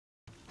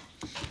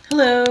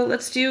Hello,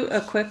 let's do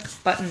a quick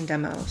button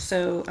demo.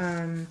 So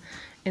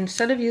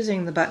instead of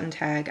using the button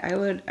tag, I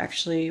would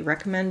actually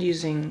recommend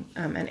using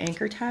an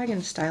anchor tag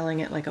and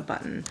styling it like a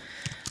button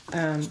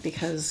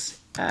because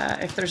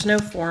if there's no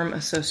form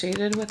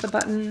associated with the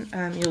button,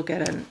 you'll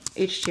get an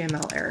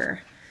HTML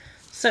error.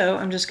 So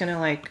I'm just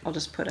gonna I'll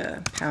just put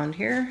a pound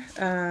here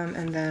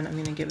and then I'm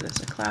gonna give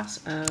this a class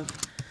of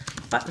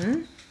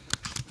button,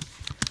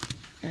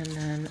 and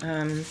then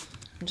I'm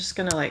just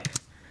gonna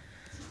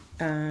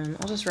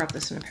I'll just wrap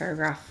this in a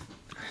paragraph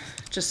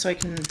just so I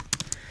can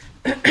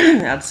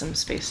add some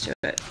space to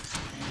it.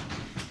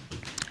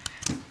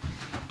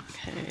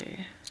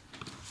 Okay.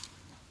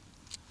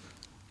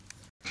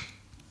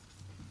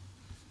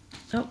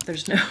 Oh,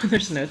 there's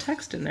no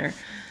text in there.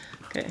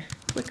 Okay,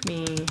 click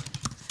me.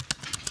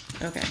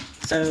 Okay,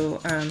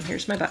 so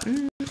here's my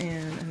button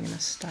and I'm gonna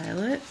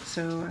style it.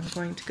 So I'm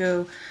going to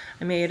go,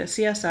 I made a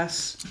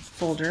CSS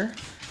folder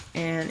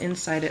and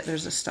inside it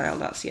there's a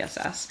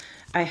style.css.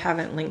 I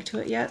haven't linked to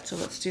it yet, so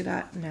let's do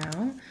that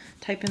now.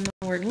 Type in the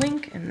word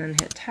link and then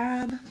hit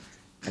tab,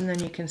 and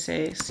then you can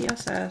say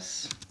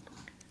css/style.css.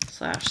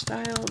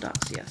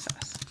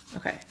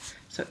 Okay,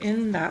 so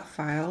in that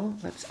file,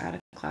 let's add a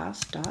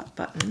class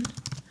 .button,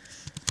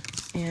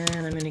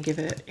 and I'm going to give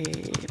it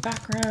a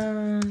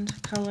background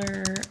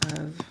color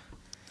of,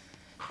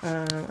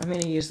 I'm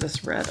going to use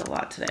this red a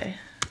lot today,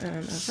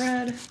 of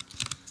red.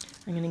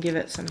 I'm going to give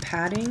it some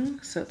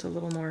padding so it's a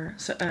little more,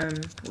 so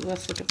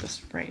let's look at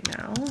this right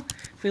now.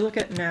 If we look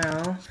at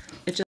now,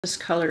 it just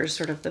colors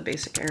sort of the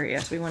basic area,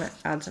 so we want to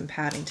add some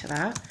padding to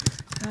that.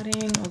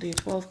 Padding, I'll do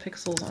 12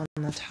 pixels on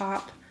the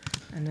top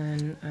and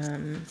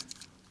then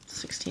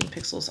 16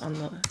 pixels on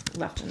the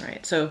left and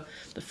right. So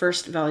the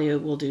first value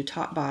will do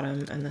top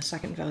bottom and the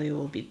second value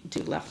will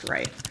do left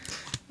right.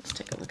 Let's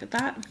take a look at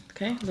that.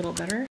 Okay, a little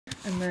better.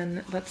 And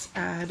then let's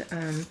add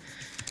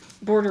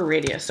border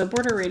radius. So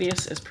border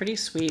radius is pretty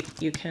sweet.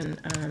 You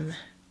can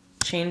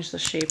change the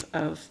shape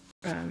of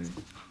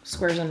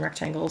squares and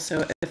rectangles.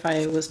 So if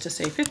I was to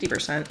say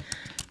 50%,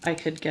 I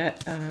could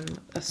get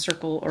a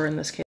circle, or in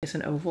this case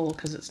an oval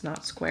because it's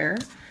not square.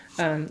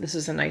 This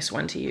is a nice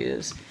one to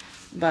use.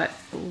 But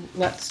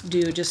let's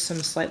do just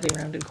some slightly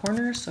rounded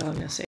corners. So I'm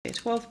going to say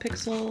 12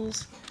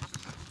 pixels.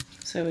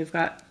 So we've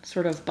got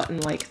sort of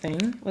button-like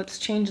thing. Let's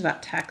change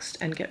that text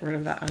and get rid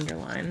of that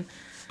underline.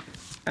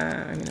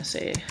 I'm going to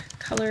say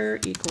color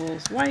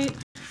equals white,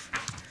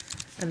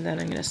 and then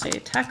I'm going to say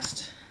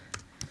text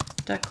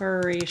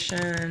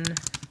decoration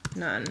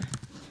none.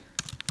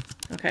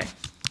 Okay,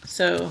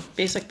 so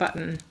basic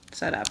button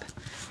setup.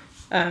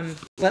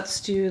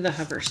 Let's do the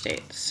hover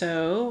state.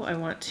 So I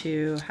want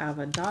to have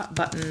a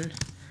 .button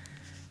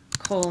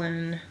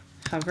colon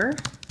hover,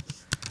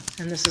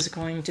 and this is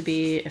going to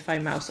be if I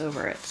mouse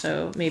over it.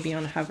 So maybe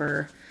on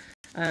hover,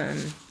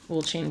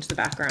 we'll change the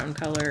background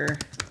color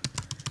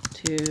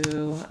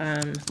to,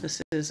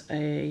 this is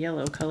a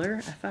yellow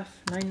color,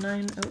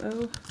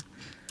 FF9900.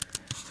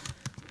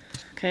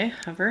 Okay,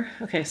 hover.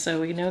 Okay,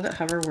 so we know that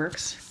hover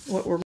works.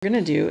 What we're going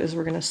to do is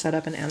we're going to set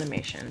up an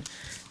animation.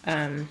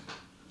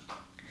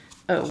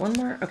 Oh, one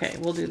more? Okay,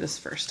 we'll do this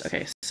first.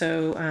 Okay,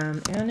 so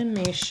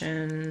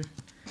animation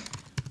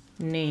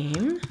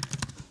name.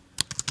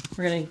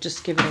 We're going to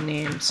just give it a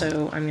name.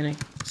 So I'm going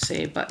to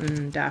say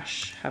button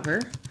dash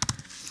hover.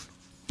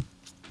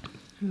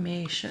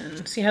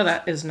 Animation. See how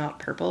that is not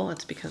purple?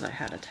 It's because I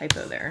had a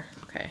typo there.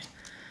 Okay.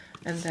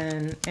 And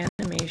then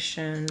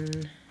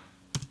animation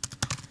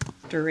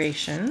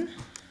duration.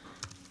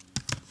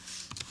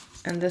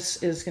 And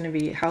this is going to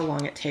be how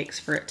long it takes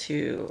for it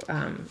to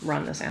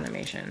run this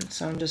animation.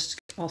 So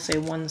I'll say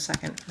 1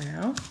 second for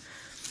now.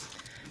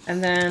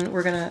 And then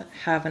we're going to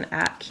have an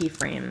 @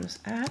 keyframes.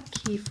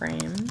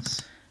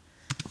 @keyframes.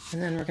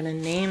 And then we're going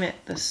to name it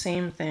the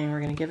same thing.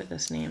 We're going to give it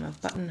this name of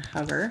button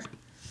hover.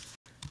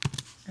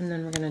 And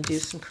then we're going to do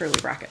some curly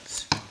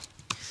brackets.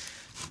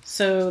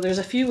 So there's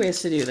a few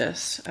ways to do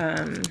this.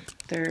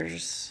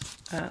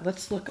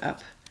 Let's look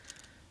up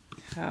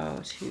how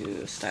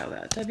to style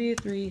that.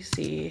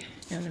 W3C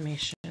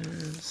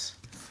animations.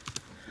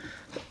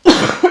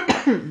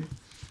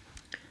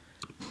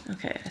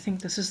 Okay, I think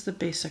this is the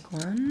basic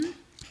one.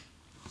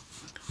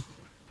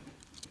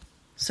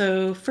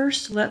 So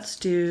first let's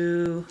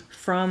do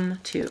from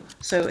to.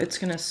 So it's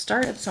going to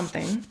start at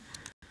something,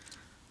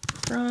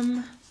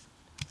 from,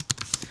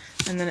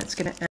 and then it's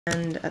going to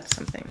end at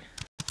something.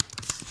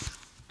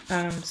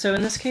 So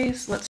in this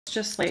case, let's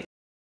just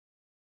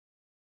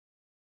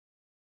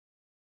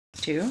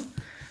two.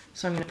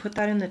 So I'm going to put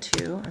that in the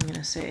two. I'm going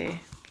to say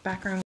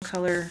background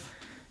color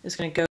is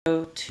going to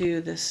go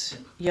to this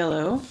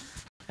yellow,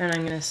 and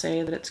I'm going to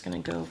say that it's going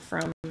to go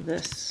from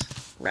this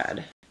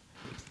red.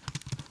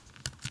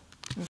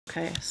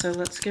 Okay, so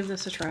let's give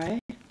this a try.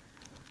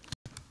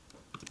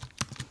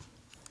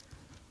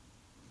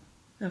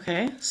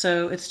 Okay,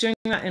 so it's doing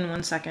that in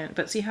 1 second,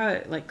 but see how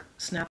it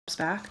snaps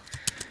back?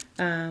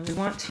 We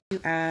want to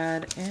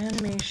add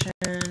animation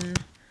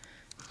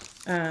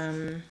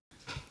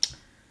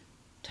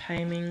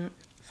timing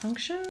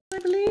function, I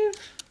believe.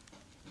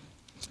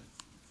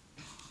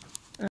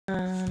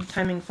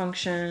 timing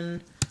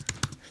function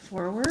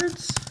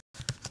forwards.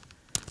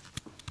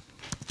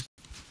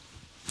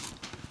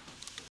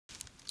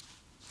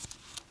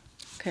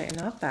 Okay,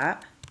 not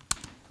that.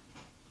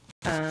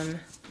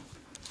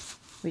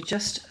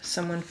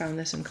 Someone found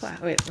this in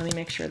class. Wait, let me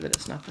make sure that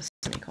it's not the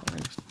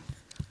semicolon.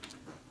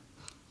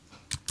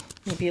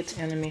 Maybe it's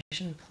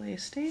animation play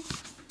state.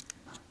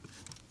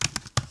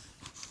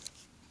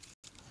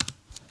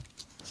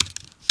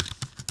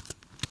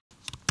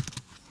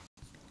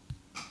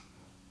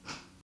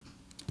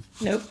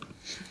 Nope,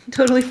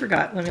 totally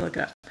forgot. Let me look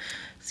it up.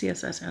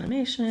 CSS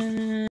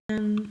animation,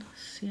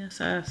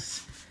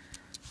 CSS,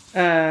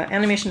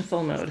 animation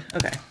fill mode.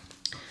 Okay,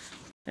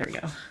 there we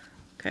go.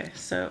 Okay,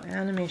 so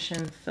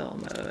animation fill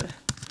mode.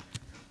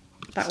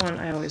 That one,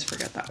 I always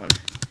forget that one.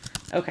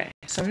 Okay,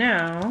 so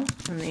now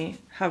when we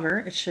hover,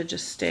 it should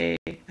just stay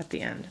at the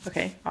end.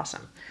 Okay,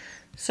 awesome.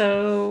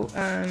 So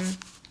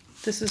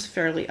this is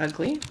fairly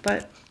ugly,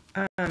 but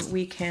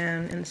we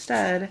can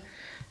instead,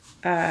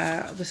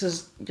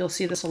 you'll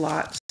see this a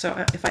lot.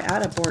 So if I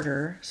add a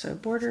border, so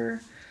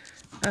border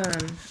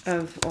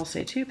of, I'll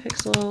say 2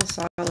 pixels,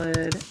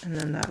 solid, and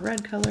then that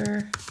red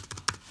color.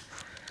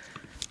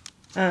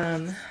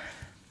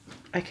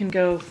 I can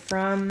go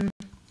from,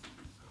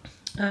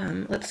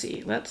 let's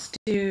see, let's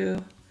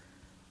do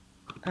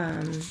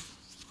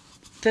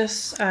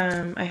this.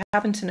 I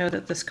happen to know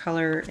that this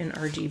color in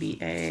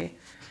RGBA,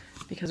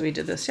 because we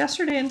did this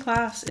yesterday in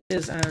class,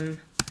 is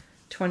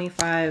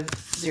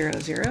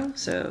 2500,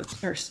 so,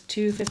 or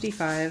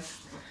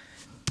 255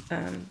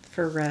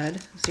 for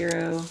red,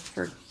 0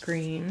 for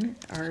green,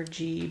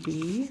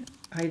 RGB.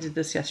 I did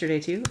this yesterday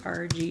too,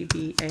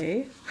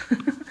 RGBA,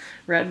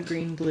 red,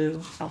 green,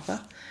 blue,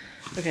 alpha.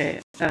 Okay,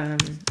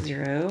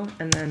 0,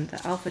 and then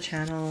the alpha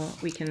channel,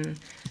 we can,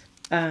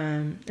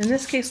 in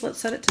this case, let's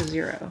set it to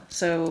 0.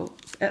 So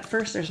at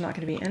first there's not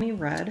going to be any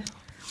red,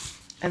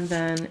 and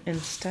then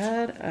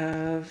instead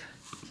of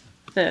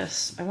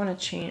this, I want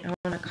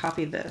to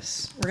copy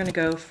this. We're going to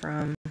go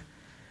from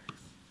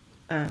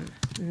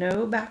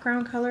no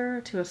background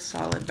color to a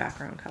solid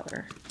background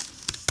color,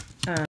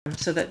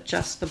 so that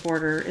just the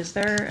border is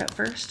there at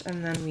first,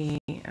 and then we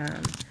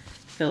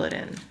fill it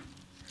in.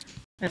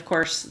 And of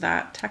course,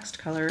 that text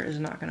color is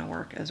not going to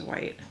work as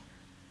white.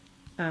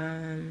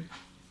 I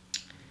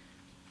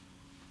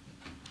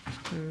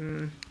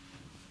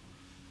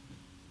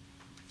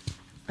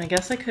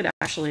guess I could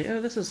actually, oh,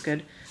 this is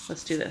good.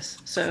 Let's do this.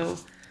 So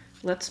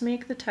let's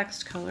make the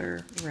text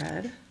color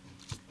red.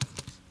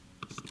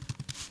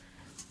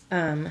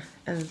 And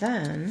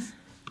then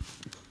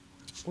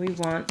we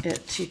want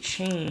it to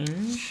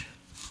change.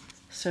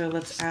 So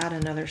let's add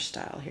another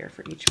style here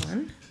for each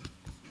one.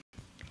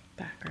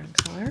 Background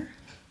color.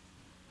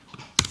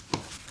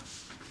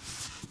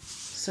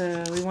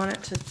 So we want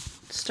it to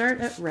start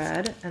at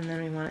red, and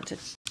then we want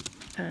it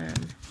to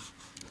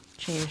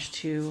change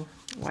to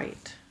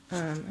white.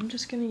 I'm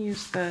just going to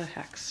use the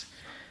hex.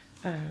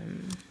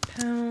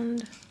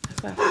 Pound.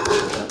 Sorry,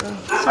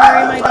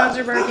 my dogs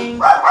are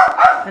barking.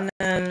 And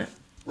then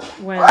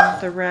when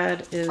the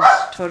red is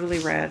totally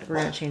red, we're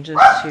going to change it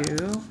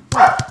to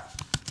white.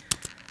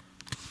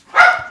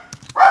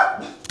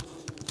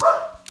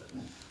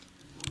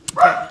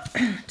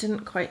 Okay,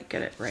 didn't quite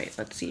get it right.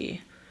 Let's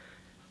see.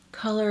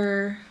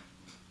 Color,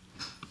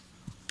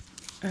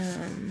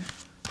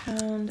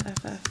 pound,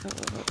 FF,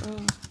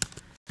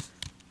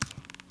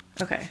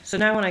 Okay, so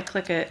now when I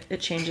click it,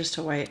 it changes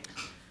to white.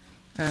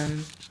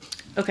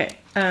 Okay,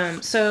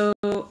 so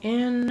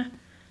in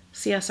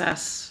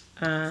CSS,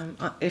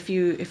 if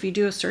you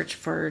do a search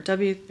for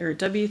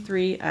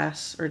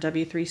W3S or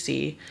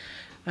W3C,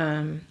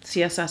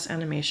 CSS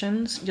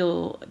animations,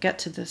 you'll get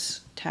to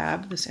this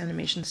tab, this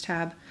animations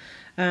tab.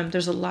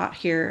 There's a lot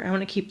here. I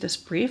want to keep this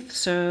brief,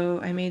 so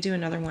I may do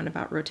another one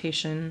about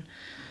rotation,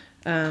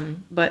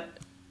 but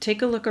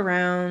take a look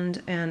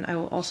around, and I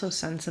will also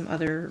send some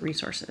other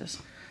resources.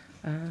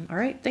 All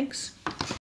right, thanks.